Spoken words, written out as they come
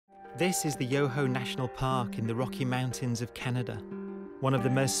This is the Yoho National Park in the Rocky Mountains of Canada, one of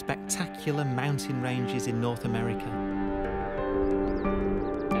the most spectacular mountain ranges in North America.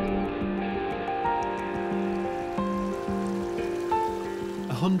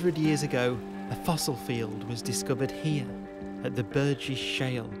 100 years ago, a fossil field was discovered here at the Burgess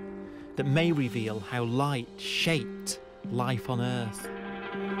Shale that may reveal how light shaped life on Earth.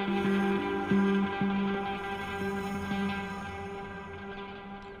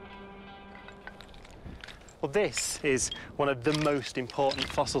 Well, this is one of the most important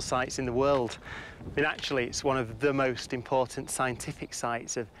fossil sites in the world. I mean, actually, it's one of the most important scientific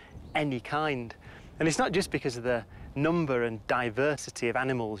sites of any kind. And it's not just because of the number and diversity of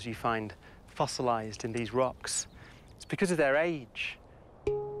animals you find fossilised in these rocks. It's because of their age.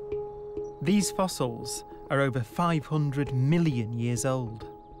 These fossils are over 500 million years old.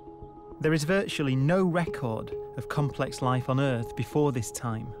 There is virtually no record of complex life on Earth before this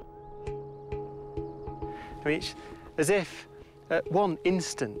time. I mean, it's as if at one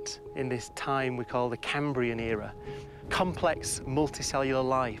instant in this time we call the Cambrian era, complex multicellular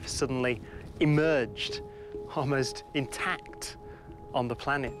life suddenly emerged, almost intact, on the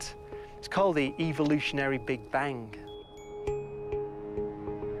planet. It's called the Evolutionary Big Bang.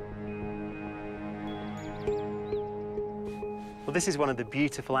 Well, this is one of the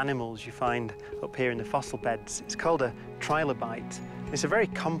beautiful animals you find up here in the fossil beds. It's called a Trilobite. It's a very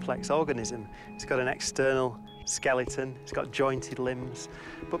complex organism. It's got an external skeleton, it's got jointed limbs,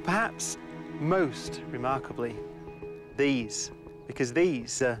 but perhaps most remarkably, these, because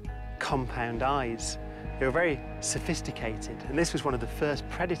these are compound eyes. They were very sophisticated, and this was one of the first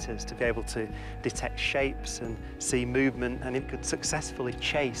predators to be able to detect shapes and see movement, and it could successfully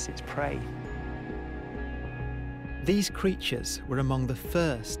chase its prey. These creatures were among the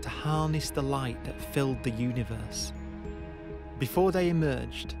first to harness the light that filled the universe. Before they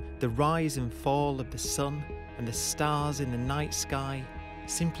emerged, the rise and fall of the sun and the stars in the night sky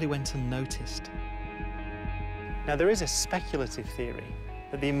simply went unnoticed. Now, there is a speculative theory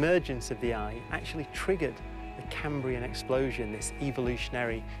that the emergence of the eye actually triggered the Cambrian explosion, this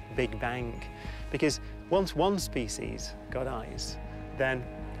evolutionary Big Bang, because once one species got eyes, then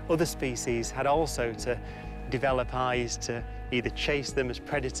other species had also to develop eyes to either chase them as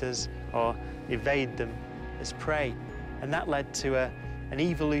predators or evade them as prey. And that led to an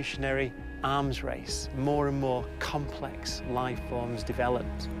evolutionary arms race. More and more complex life forms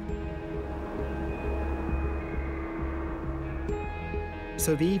developed.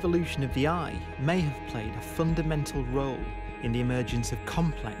 So the evolution of the eye may have played a fundamental role in the emergence of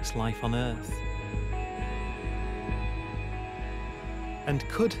complex life on Earth, and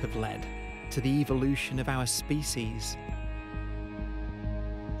could have led to the evolution of our species.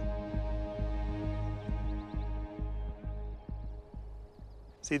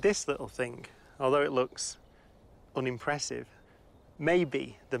 See, this little thing, although it looks unimpressive, may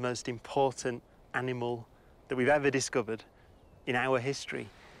be the most important animal that we've ever discovered in our history.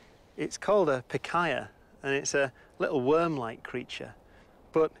 It's called a Pacaya, and it's a little worm-like creature.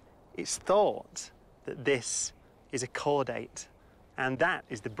 But it's thought that this is a chordate, and that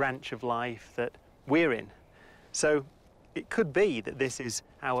is the branch of life that we're in. So it could be that this is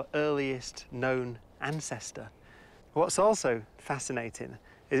our earliest known ancestor. What's also fascinating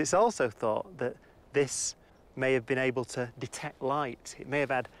is it's also thought that this may have been able to detect light. It may have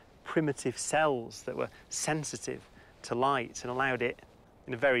had primitive cells that were sensitive to light and allowed it,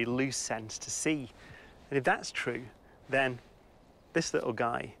 in a very loose sense, to see. And if that's true, then this little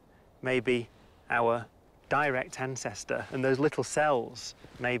guy may be our direct ancestor, and those little cells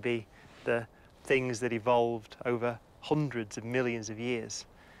may be the things that evolved over hundreds of millions of years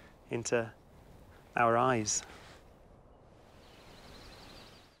into our eyes.